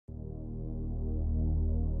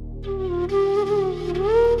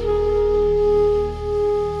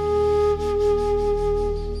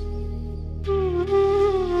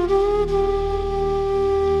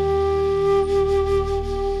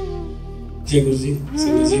जय गुरु जी,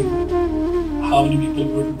 सिंधु जी, how many people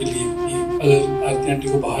would believe कि अगर आरती आंटी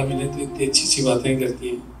को बाहर मिले तो इतनी अच्छी अच्छी बातें करती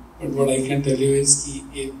हैं, but what I can tell you is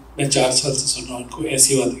कि मैं 4 साल से सुन रहा हूँ उनको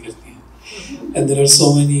ऐसी बातें करती हैं, and there are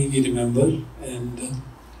so many we remember, and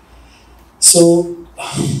so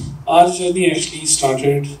our journey actually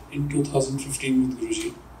started in 2015 with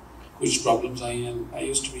गुरुजी. कुछ problems I and I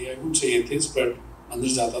used to be, I wouldn't say atheist, but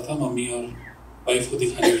मंदिर जाता था मम्मी और वाइफ को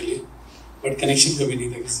दिखाने के लिए, बट कनेक्शन कभी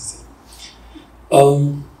नहीं था किसी से.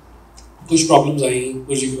 कुछ प्रॉब्लम्स आई,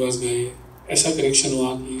 गुरुजी के पास गए, ऐसा कनेक्शन हुआ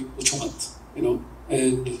कि पूछो मत, यू नो,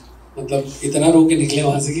 एंड मतलब इतना रो के निकले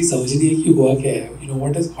वहाँ से कि समझ नहीं है कि हुआ क्या है, you know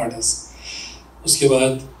what is hot अस. उसके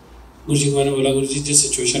बाद गुरुजी को मैंने बोला, गुरुजी जिस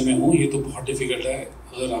सिचुएशन में हूँ ये तो बहुत डिफिकल्ट है,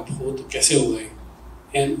 अगर आप हो तो कैसे होगा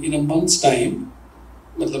ये. And in a months time,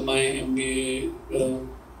 मतलब माई MBA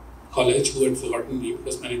college who had forgotten me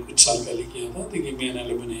because मैंने कुछ साल पहले किया था, तो give me N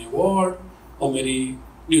alumni award और मेरी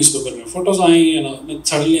न्यूज़पेपर में photos I and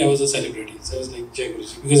suddenly I was a celebrity. So I was like जय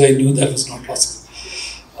गुरुजी because I knew that was not possible.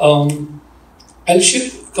 I will share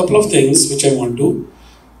couple of things which I want to.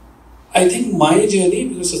 I think my journey,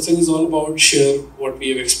 because satsang is all about share what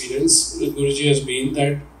we have experienced with Guruji, has been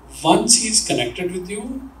that once he is connected with you,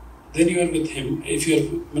 then you are with him. If you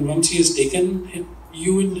are, once he has taken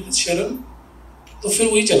you in his sharan, तो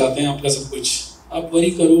फिर वही चलाते हैं आपका सब कुछ. आप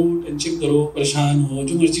worry करो, टेंशन करो, परेशान हो,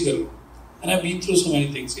 जो मर्जी करो. And I've been through so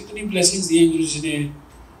many things. इतनी blessings दिए गुरुजी ने,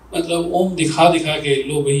 मतलब ओम दिखा दिखा के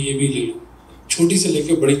लो भाई ये भी ले लो, छोटी से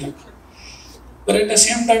लेके बड़ी तक. But at the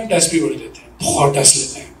same time test भी बड़े लेते हैं, बहुत टेस्ट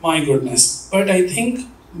लेते हैं, my goodness. But I think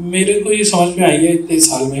मेरे को ये समझ में आई है इतने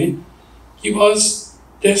साल में कि बस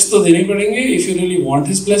टेस्ट तो देने पड़ेंगे if you really want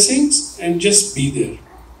his blessings, and just be there.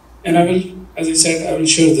 And I will, as I said, I will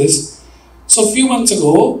share this. So few months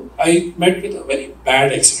ago I met with a very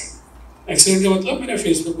bad accident. Accident का मतलब मेरे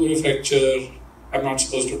face पे पूरे fracture, I'm not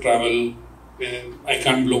supposed to travel, I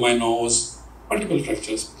can't blow my nose, multiple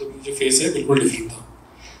fractures. मतलब जो face है बिल्कुल different था.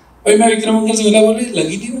 भाई मैं विक्रम अंकल से मिला, बोले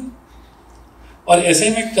लगी नहीं मैं. और ऐसे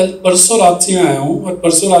ही मैं कल परसों रात से आया हूँ और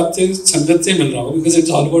परसों रात से संगत से मिल रहा हूँ, बिकॉज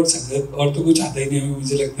इट्स ऑल अबाउट संगत, और तो कुछ आता ही नहीं है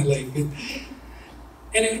मुझे लगता है लाइफ में.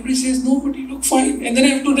 And everybody says, no, but you look fine. And then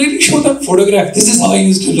I have to really show them photograph. This is how I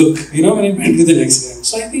used to look, you know, when I met with an accident.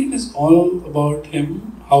 So I think it is all about him,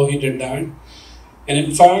 how he did that. And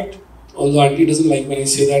in fact, although Auntie doesn't like when I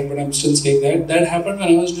say that, but I'm still saying that, that happened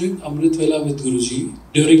when I was doing Amrit Vela with Guruji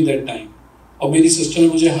during that time. और मेरी sister ने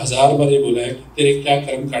मुझे 1000 बार ये बोला है कि तेरे क्या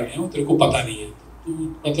कर्म काटे हैं तेरे को पता नहीं है, तू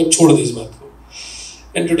मतलब छोड़ दे इस बात को.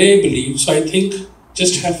 And today I believe, so I think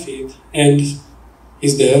just have faith and he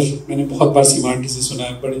is there. मैंने बहुत बार सीमा आंटी से सुना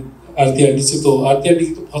है, बड़े आरती आंटी से, तो आरती आंटी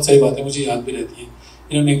की तो बहुत सारी बातें मुझे याद भी रहती हैं.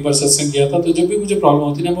 इन्होंने एक बार सत्संग किया था, तो जब भी मुझे प्रॉब्लम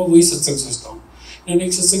होती है ना, मैं वही सत्संग सोचता हूँ. इन्होंने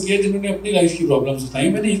एक सत्संग किया जिन्होंने अपनी लाइफ की प्रॉब्लम्स बताई,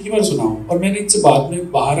 मैंने एक ही बार सुना हूँ, और मैंने इनसे बाद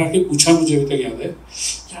में बाहर आके पूछा, मुझे अभी तक याद है,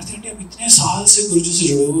 आरती आंटी आप इतने साल से गुरुजी से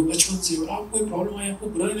जुड़े हुए, बचपन से, और आपको कोई प्रॉब्लम आई, आपको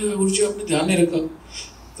बुरा नहीं लगा, गुरुजी आपने ध्यान नहीं रखा.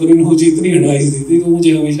 तो उन्होंने मुझे इतनी एडवाइस दी थी, तो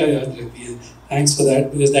मुझे हमेशा याद रहती है. Thanks for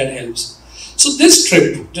that, because that helps. So this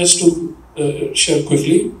trip, just to share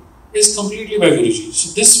quickly, is completely bye Guruji.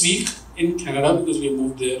 So this week in Canada, because we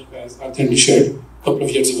moved there, as Aarti aunty shared couple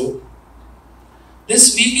of years ago. This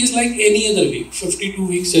week is like any other week. 52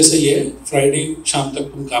 weeks जैसा ही है. Friday शाम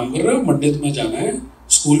तक तुम काम कर रहे हो, Monday तुम्हें जाना है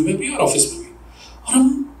स्कूल में भी और ऑफिस में भी. और हम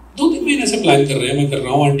 2-3 महीने से प्लान कर रहे हैं, मैं कर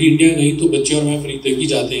रहा हूँ. आंटी इंडिया गई तो बच्चे और मैं फ्री थे कि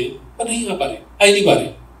जाते हैं, पर नहीं आ पा रहे, आ नहीं पा रहे,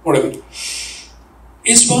 whatever.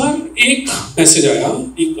 इस बार एक मैसेज आया,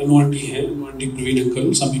 एक अनु आंटी है, अनु aunty Praveen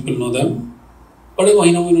uncle, some people know them. बड़े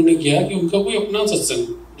महीनों में उन्होंने किया कि उनका कोई अपना सत्संग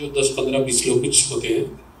जो 10-15-20 लोग कुछ होते हैं,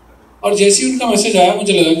 और जैसे ही उनका मैसेज आया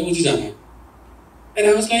मुझे लगा कि मुझे जाना है. एंड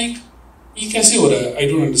आई वाज लाइक ये कैसे हो रहा है, आई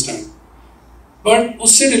डोंट अंडरस्टैंड. बट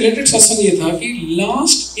उससे रिलेटेड सत्संग ये था कि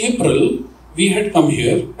last April we had come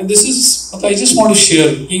here, and this is, I just want to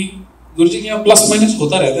share कि गुरुजी के यहाँ प्लस माइनस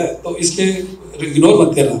होता रहता है, तो इसलिए इग्नोर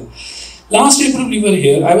मत करना. Last April we were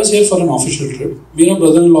here, I was here for an official trip. मेरा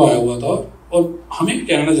ब्रदर इन लॉ आया हुआ था और हमें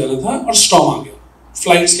कनाडा जाना था, और स्टॉर्म आ गया,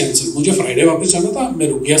 फ्लाइट्स कैंसिल. मुझे फ्राइडे वापस जाना था, मैं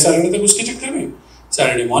रुक गया सैटरडे तक उसके चक्कर में.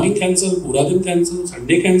 सैटरडे मॉर्निंग कैंसिल, पूरा दिन कैंसिल,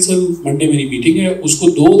 संडे कैंसिल, मंडे मेरी मीटिंग है, उसको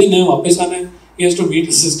 2 दिन है वापस आना है, he has to meet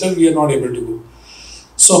his sister, we are not able to go.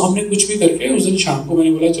 सो हमने कुछ भी करके उस दिन शाम को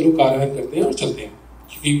मैंने बोला चलो कार हायर करते हैं और चलते हैं,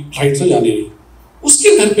 क्योंकि फ्लाइट तो जानी रही.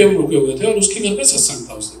 उसके घर पे हम रुके हुए थे और उसके घर पे सत्संग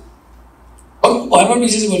था उस दिन, और वो बार बार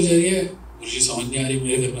पीछे से बोल जा रही है, गुरुजी समझ नहीं आ रही,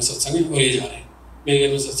 मेरे घर में सत्संग है और ये जा रहे हैं, मेरे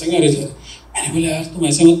घर में सत्संग है और ये जा रहे हैं. मैंने बोला यार तुम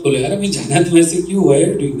ऐसे मत बोलो यार, हमें जाना है, तुम ऐसे क्यों हुआ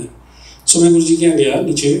है डूइंग दैट. सो मैं गुरुजी के यहाँ गया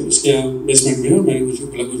नीचे उसके यहाँ बेसमेंट में, और मैंने गुरुजी को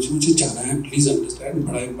बोला गुरुजी मुझे जाना है, प्लीज़ अंडरस्टैंड,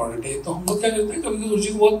 बड़ा इंपॉर्टेंट है. तो हम लोग क्या करते हैं, कभी गुरुजी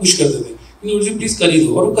को बहुत पुश कर देते हैं, गुरुजी प्लीज़ कर ही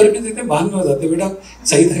दो, और वो कर भी देते हैं, बाद में हो जाते हैं बेटा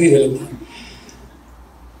सही था कि गलत था.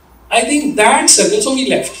 I think that circle, so we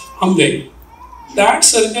left, हम गए. That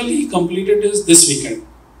circle he completed is this weekend.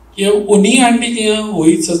 कि अब उन्हीं आंटी के यहाँ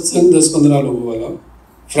वही सत्संग 10-15 लोगों वाला.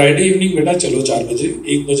 फ्राइडे इवनिंग बेटा चलो 4 बजे,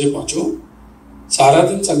 1 बजे पहुँचो, सारा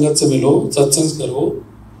दिन संगत से मिलो, सत्संग करो.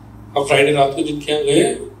 अब फ्राइडे रात को जिनके यहाँ गए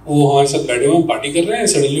वो हमारे साथ बैठे हुए पार्टी कर रहे हैं.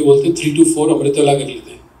 सडनली बोलते 3 to 4 अमृतवेला कर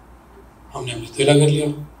लेते हैं. हमने अमृतवेला कर लिया.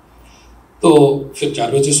 तो फिर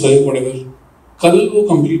 4 बजे सोए. व्हाटएवर. कल वो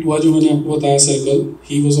कंप्लीट हुआ जो मैंने आपको बताया circle.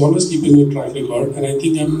 He was always keeping with track record and I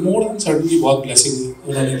think I am more than certainly बहुत ब्लेसिंग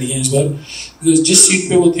उन्होंने दी है इस बार. बिकॉज जिस सीट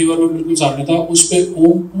पे वो थी और मैं बिल्कुल सामने था उस पर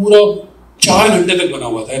ओम पूरा 4 घंटे तक बना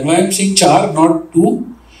हुआ था. And why I am saying 4 not 2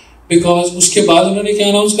 because उसके बाद उन्होंने क्या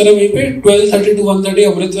अनाउंस करा वहीं पे 12:30 to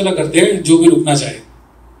 1:30 अमृतवेला करते हैं जो भी रुकना चाहे.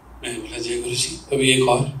 मैंने बोला जय गुरु जी. कभी एक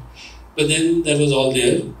और. But then that was all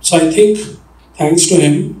there. So I think thanks to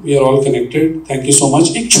him we are all connected. Thank you so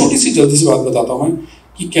much. एक छोटी सी जल्दी सी बात बताता हूँ मैं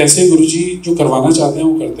कि कैसे गुरुजी जो करवाना चाहते हैं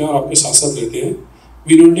वो करते हैं और आपके साथ साथ रहते हैं.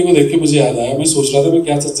 वीडियो को देख के मुझे याद आया. मैं सोच रहा था मैं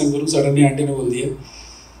क्या सत्संग करूँ. सडनली आंटी ने बोल दिया.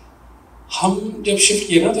 हम जब शिफ्ट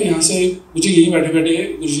किए ना तो यहाँ से मुझे यही बैठे बैठे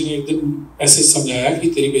गुरुजी ने एक दिन ऐसे समझाया कि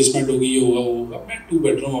तेरी बेसमेंट होगी, ये होगा वो होगा. मैं 2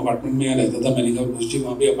 bedroom अपार्टमेंट में यहाँ रहता था. मैंने कहा गुरुजी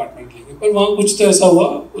वहाँ भी अपार्टमेंट लेंगे. पर वहाँ कुछ तो ऐसा हुआ,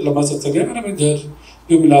 लंबा सत्संग है. मैंने घर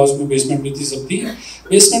जो मिला उसमें बेसमेंट भी थी, सब थी.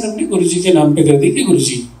 बेसमेंट अपने गुरुजी के नाम पे कर दी कि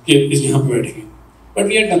गुरुजी के यहाँ पे बैठेंगे. But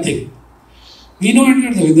we had nothing. We know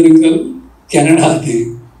and Ravindra uncle Canada आते हैं.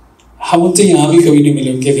 हम उनसे यहाँ भी कभी नहीं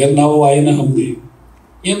मिले उनके घर. ना वो आए ना हम गए.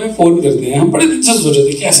 ये हमें फ़ोन करते हैं. हम बड़े दिन से सोच रहे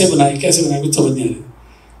थे कैसे बनाए कुछ समझ नहीं आ रहा.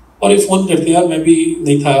 और ये फ़ोन करते हैं. यार मैं भी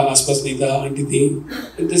नहीं था, आसपास नहीं था, आंटी थी.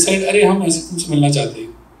 डिसाइड अरे हम ऐसे तुमसे मिलना चाहते हैं.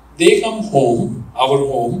 They come home, our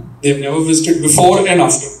home. They've never visited before and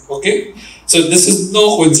after. Okay, so this is no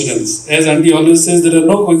coincidence. As Auntie always says, there are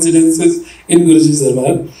no coincidences in Guruji's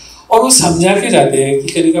दरबार. और वो समझा के जाते हैं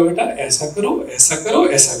कि कनिका बेटा ऐसा करो, ऐसा करो,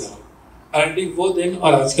 ऐसा करो. आंटी वो दिन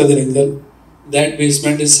और आज का दिन uncle, that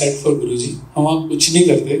basement is set for Guruji. हम वहाँ कुछ नहीं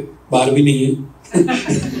करते, बाहर भी नहीं है.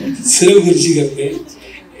 सिर्फ गुरुजी करते हैं.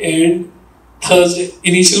 And Thursday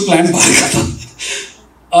initial plan बाहर का था.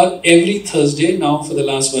 Every Thursday now for the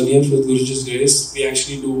last 1 year with Guruji's grace we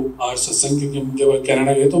actually do our satsang. क्योंकि हम जब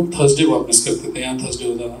कनाडा गए तो हम Thursday बहुत मिस करते थे. यहाँ Thursday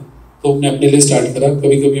होता था तो हमने अपने लिए स्टार्ट करा.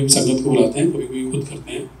 कभी कभी हम संगत को बुलाते हैं, कभी कभी खुद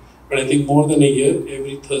करते हैं. But I think more than a year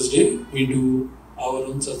every Thursday we do our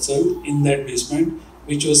own satsang in that basement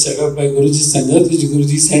which was set up by Guruji Sangat which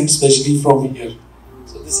Guruji sent specially from here.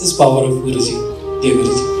 So this is power of Guruji. Jai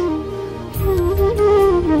Guruji.